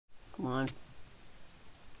Come on.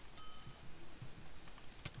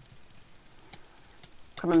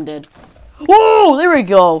 Come on, I'm dead. Whoa! There we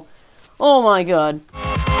go! Oh my god.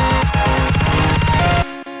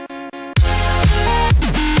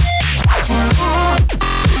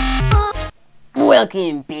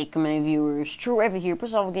 Welcome back, my viewers. Trevor here,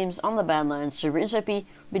 Survival Games on the Badlands server. IP will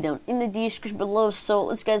be down in the description below. So,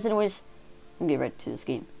 let's guys, anyways, we'll get right to this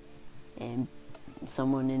game. And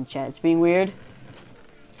someone in chat's being weird.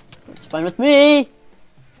 It's fine with me.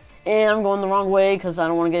 And I'm going the wrong way because I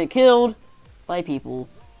don't want to get killed by people,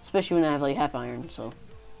 especially when I have like half iron. So,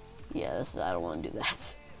 yeah, I don't want to do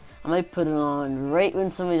that. I might put it on right when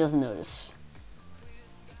somebody doesn't notice.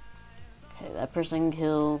 Okay, that person I can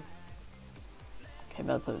kill. Okay,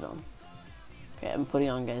 about to put it on. Okay, I'm putting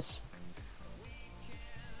it on, guys.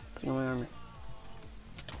 Putting on my armor.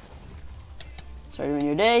 Sorry to ruin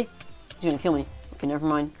your day. He's gonna kill me. Okay, never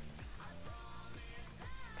mind.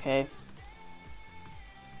 Okay.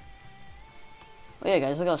 Oh yeah,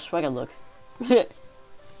 guys, look how swag I look. Alright,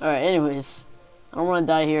 anyways. I don't want to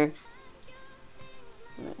die here.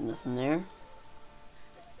 Right, nothing there.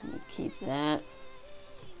 Let me keep that.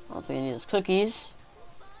 I don't think I need those cookies.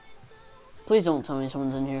 Please don't tell me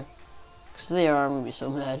someone's in here. Because if they are, I'm going to be so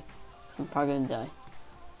mad. Because I'm probably going to die.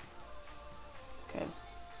 Okay.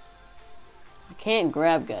 I can't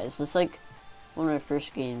grab, guys. It's like one of my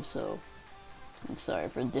first games, so I'm sorry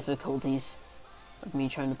for the difficulties of me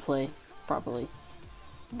trying to play properly.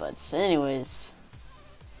 But anyways,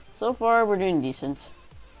 so far we're doing decent.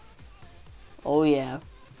 Oh yeah.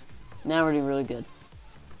 Now we're doing really good.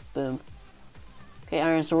 Boom. Okay,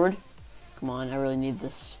 iron sword. Come on, I really need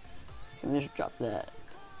this. Let me just drop that.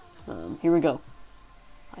 Here we go.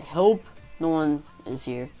 I hope no one is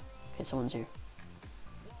here. Okay, someone's here.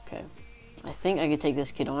 Okay. I think I could take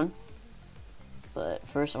this kid on. But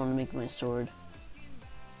first I want to make my sword.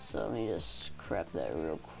 So let me just craft that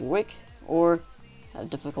real quick. Or have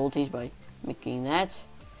difficulties by making that.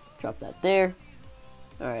 Drop that there.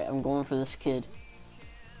 Alright, I'm going for this kid.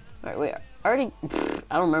 Alright, wait. I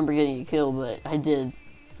don't remember getting a kill, but I did.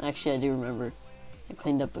 Actually, I do remember. I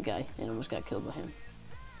cleaned up a guy and almost got killed by him.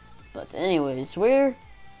 But anyways, where?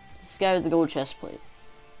 This guy with the gold chest plate.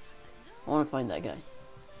 I want to find that guy.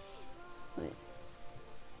 Wait.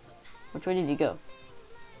 Which way did he go?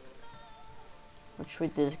 Which way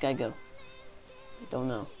did this guy go? I don't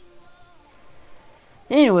know.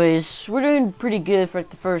 Anyways, we're doing pretty good for like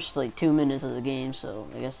the first like 2 minutes of the game, so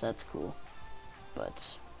I guess that's cool.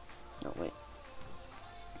 But, no, wait.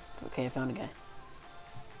 Okay, I found a guy.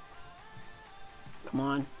 Come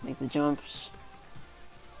on, make the jumps.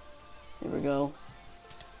 Here we go.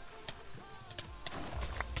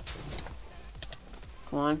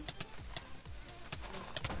 Come on.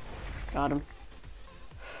 Got him.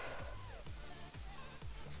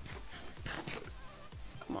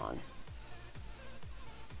 Come on.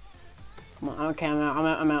 Come on. Okay,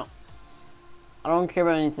 I'm out. I don't care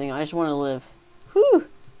about anything. I just want to live. Whew!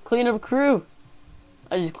 Clean up crew.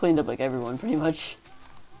 I just cleaned up like everyone pretty much.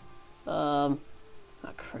 Oh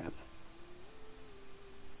crap.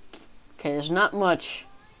 Okay, there's not much.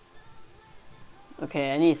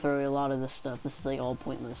 Okay, I need to throw away a lot of this stuff. This is like all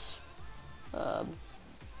pointless. Let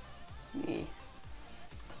me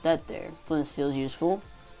put that there. Flint and steel is useful.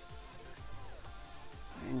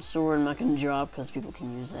 Iron sword I'm not gonna drop because people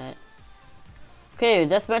can use that. Okay,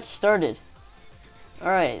 deathmatch started.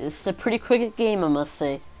 Alright, this is a pretty quick game, I must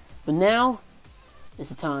say. But now is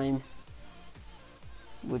the time,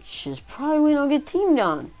 which is probably when I'll get teamed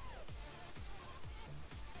on.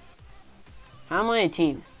 How am I a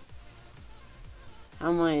team? How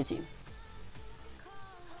am I a team?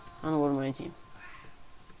 How in the world am I a team?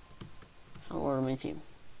 How in the world am I a team?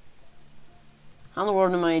 How in the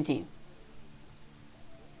world am I a team?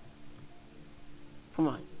 Come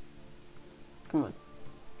on. Come on.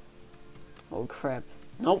 Oh crap.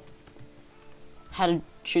 Nope. Had to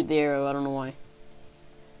shoot the arrow, I don't know why.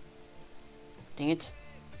 Dang it.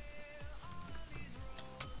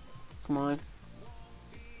 Come on.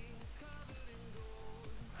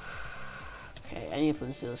 Okay, I need to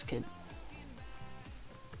flint steal this kid.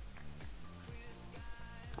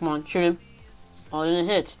 Come on, shoot him. Oh, it didn't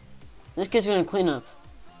hit. This kid's gonna clean up.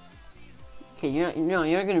 Okay, you're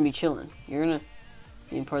not gonna be chilling. You're gonna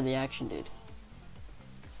be part of the action, dude.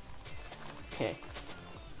 Okay.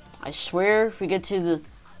 I swear, if we get to the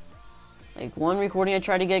like one recording I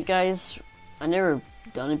try to get, guys, I never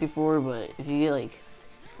done it before, but if you get like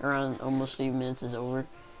around almost 3 minutes is over,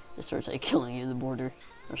 it starts like killing you in the border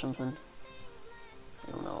or something.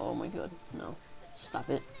 I don't know. Oh my god, no. Stop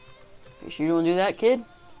it. Are you sure you don't do that, kid?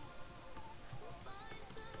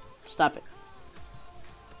 Stop it.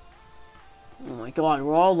 Oh my god,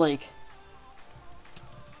 we're all like...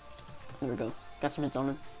 There we go. Got some hits on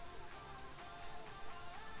him.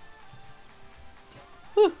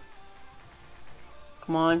 Whew.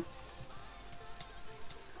 Come on.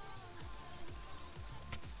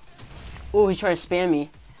 Oh, he's trying to spam me.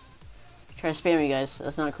 Try to spam me, guys.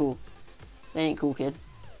 That's not cool. That ain't cool, kid.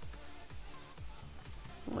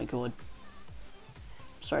 Oh my god.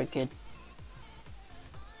 Sorry, kid.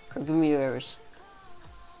 Give me your errors.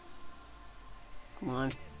 Come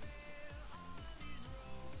on.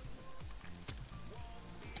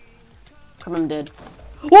 Come on, I'm dead.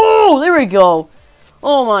 Whoa! There we go!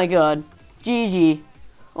 Oh my god. GG.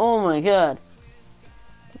 Oh my god.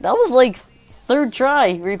 That was like third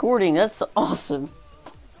try recording. That's awesome.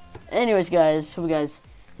 Anyways, guys, hope you guys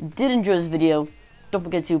did enjoy this video. Don't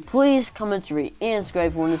forget to please comment, rate, and subscribe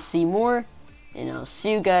if you want to see more. And I'll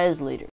see you guys later.